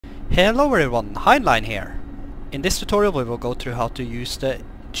Hello everyone, Hindline here. In this tutorial we will go through how to use the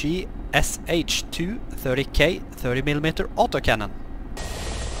GSH2 30K 30mm autocannon.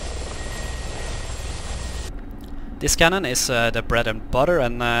 This cannon is the bread and butter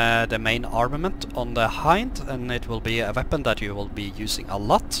and the main armament on the Hind, and it will be a weapon that you will be using a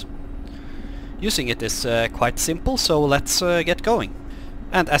lot. Using it is quite simple, so let's get going.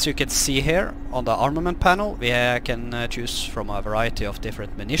 And as you can see here on the armament panel, we can choose from a variety of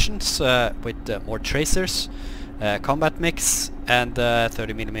different munitions with more tracers, combat mix and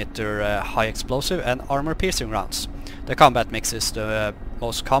 30mm high explosive and armor piercing rounds. The combat mix is the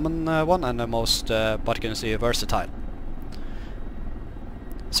most common one and the most, what can you say, versatile.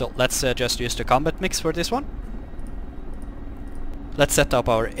 So let's just use the combat mix for this one. Let's set up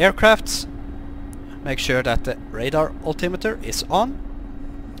our aircrafts. Make sure that the radar altimeter is on.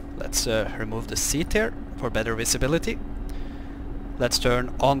 Let's remove the seat here for better visibility. Let's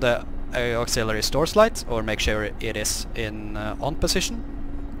turn on the auxiliary stores light, or make sure it is in on position.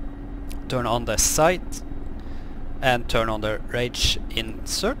 Turn on the sight and turn on the range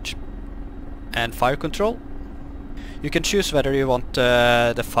insert and fire control. You can choose whether you want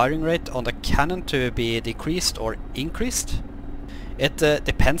the firing rate on the cannon to be decreased or increased. It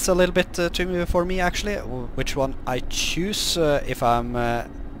depends a little bit for me actually, which one I choose. If I'm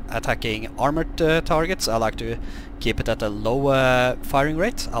attacking armored targets, I like to keep it at a low firing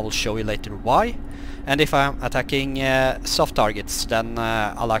rate. I will show you later why. And if I'm attacking soft targets, then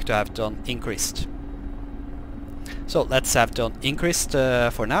I like to have it on increased. So let's have it on increased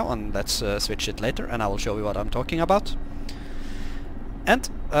for now, and let's switch it later and I will show you what I'm talking about. And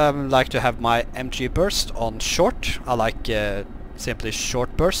like to have my MG burst on short. I like simply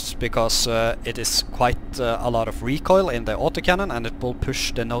short bursts because it is quite a lot of recoil in the autocannon and it will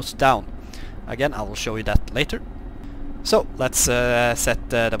push the nose down. Again, I will show you that later. So let's set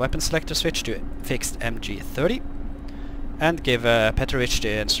the weapon selector switch to fixed MG30 and give Petrovich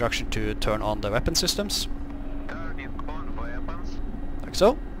the instruction to turn on the weapon systems. Like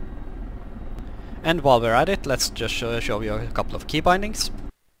so. And while we're at it, let's just show you a couple of key bindings.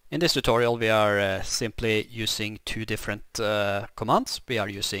 In this tutorial we are simply using two different commands. We are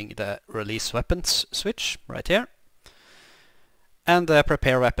using the release weapons switch right here and the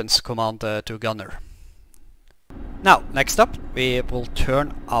prepare weapons command to gunner. Now next up we will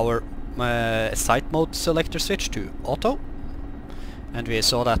turn our sight mode selector switch to auto, and we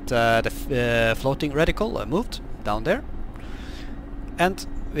saw that the floating reticle moved down there, and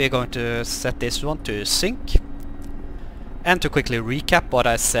we're going to set this one to sync. And to quickly recap what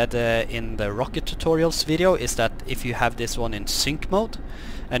I said in the rocket tutorials video is that if you have this one in sync mode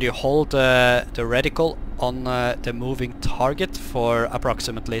and you hold the reticle on the moving target for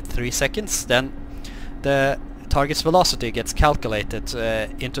approximately 3 seconds, then the target's velocity gets calculated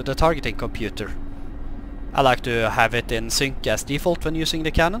into the targeting computer. I like to have it in sync as default when using the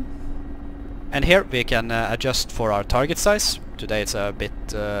cannon. And here we can adjust for our target size. Today it's a bit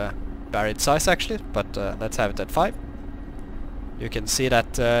varied size actually, but let's have it at 5. You can see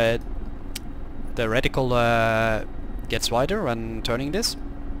that the reticle gets wider when turning this.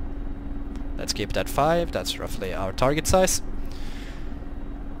 Let's keep it at 5, that's roughly our target size.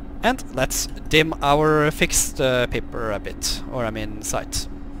 And let's dim our fixed pipper a bit, or I mean sight.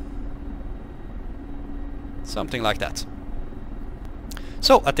 Something like that.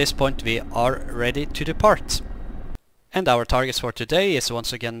 So at this point we are ready to depart. And our targets for today is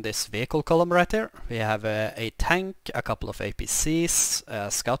once again this vehicle column right there. We have a tank, a couple of APCs, a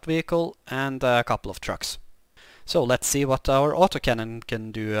scout vehicle and a couple of trucks. So let's see what our autocannon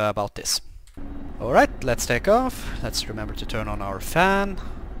can do about this. Alright, let's take off. Let's remember to turn on our fan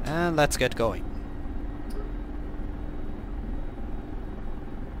and let's get going.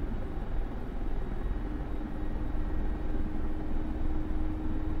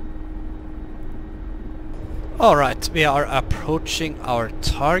 Alright, we are approaching our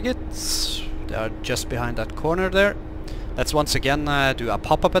targets. They are just behind that corner there. Let's once again do a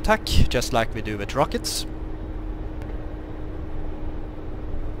pop-up attack, just like we do with rockets.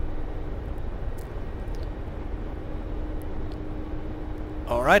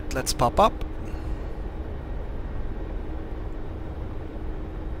 Alright, let's pop up.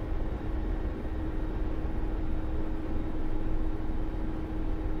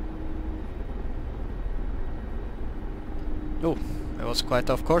 Oh, it was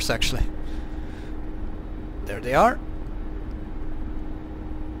quite off course actually. There they are.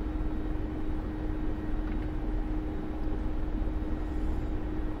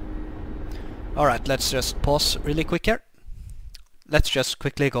 Alright, let's just pause really quick here. Let's just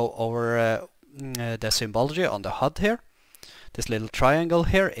quickly go over the symbology on the HUD here. This little triangle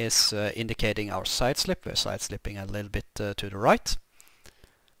here is indicating our side slip. We're side slipping a little bit to the right.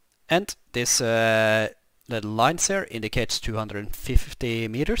 And this little lines here indicates 250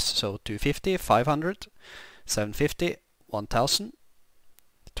 meters, so 250, 500, 750, 1000,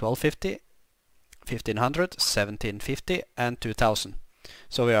 1250, 1500, 1750 and 2000.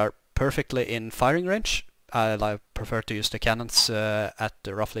 So we are perfectly in firing range. I prefer to use the cannons at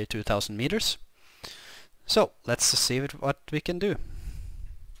roughly 2000 meters. So let's see what we can do.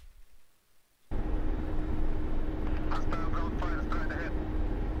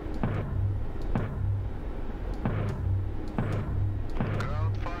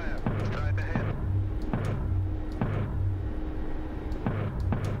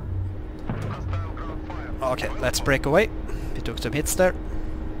 Okay, let's break away. We took some hits there.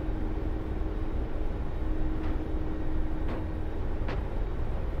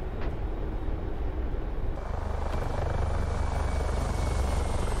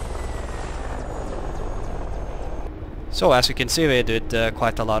 So as you can see, we did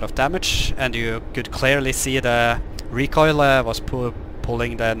quite a lot of damage, and you could clearly see the recoil was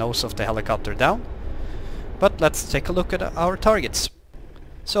pulling the nose of the helicopter down. But let's take a look at our targets.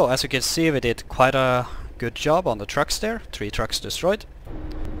 So as you can see, we did quite a good job on the trucks there. 3 trucks destroyed.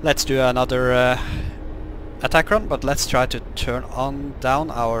 Let's do another attack run, but let's try to turn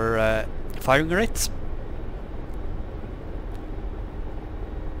down our firing rates.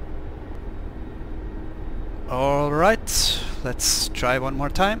 Alright, let's try one more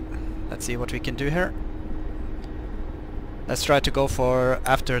time. Let's see what we can do here. Let's try to go for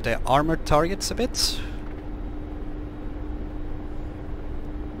after the armored targets a bit.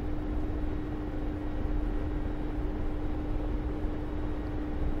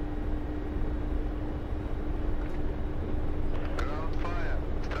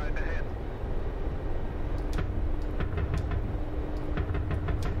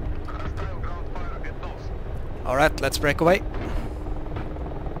 Alright, let's break away.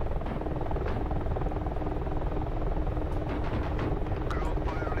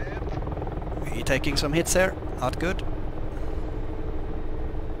 We're taking some hits here, not good.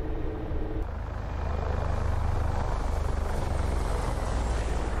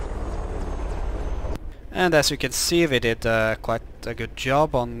 And as you can see, we did quite a good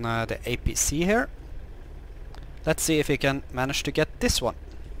job on the APC here. Let's see if we can manage to get this one.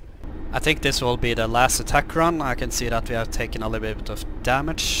 I think this will be the last attack run. I can see that we have taken a little bit of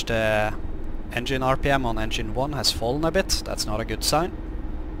damage. The engine RPM on engine 1 has fallen a bit. That's not a good sign.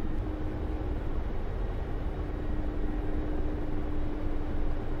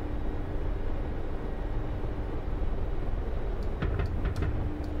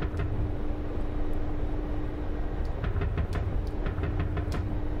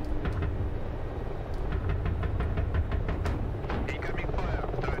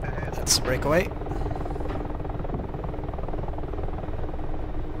 Let's break away.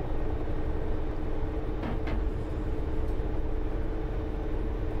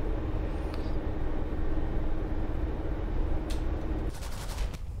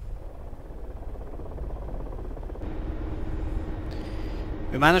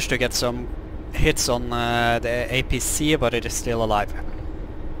 We managed to get some hits on the APC, but it is still alive.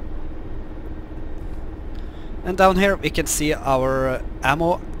 And down here we can see our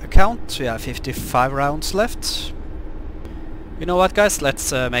ammo count. We have 55 rounds left. You know what, guys,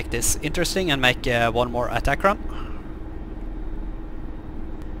 let's make this interesting and make one more attack run.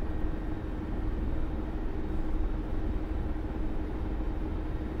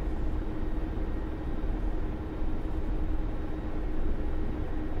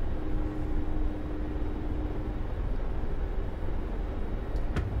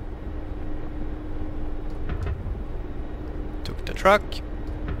 Took the truck.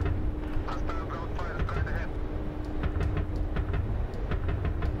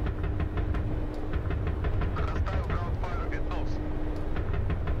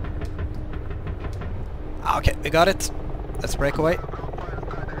 Okay, we got it. Let's break away.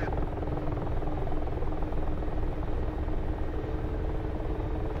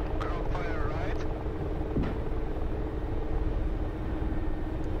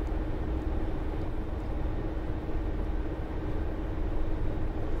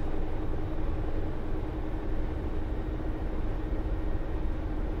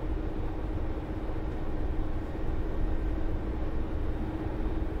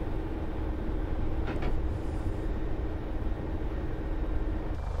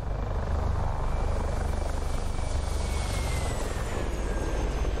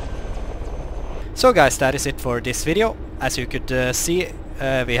 So guys, that is it for this video. As you could see,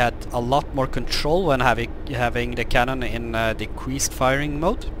 we had a lot more control when having the cannon in decreased firing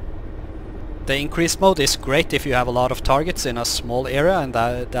mode. The increased mode is great if you have a lot of targets in a small area, and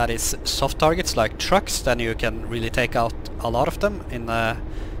that is soft targets like trucks. Then you can really take out a lot of them in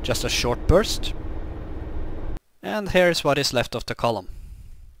just a short burst. And here is what is left of the column.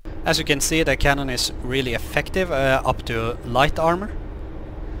 As you can see, the cannon is really effective up to light armor,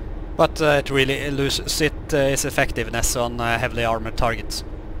 but it really loses its effectiveness on heavily armored targets.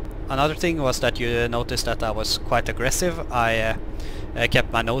 Another thing was that you noticed that I was quite aggressive. I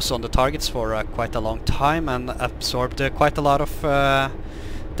kept my nose on the targets for quite a long time and absorbed quite a lot of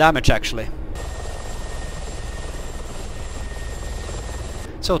damage actually.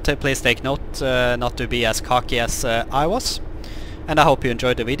 So please take note not to be as cocky as I was. And I hope you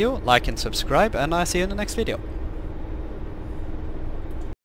enjoyed the video. Like and subscribe, and I'll see you in the next video.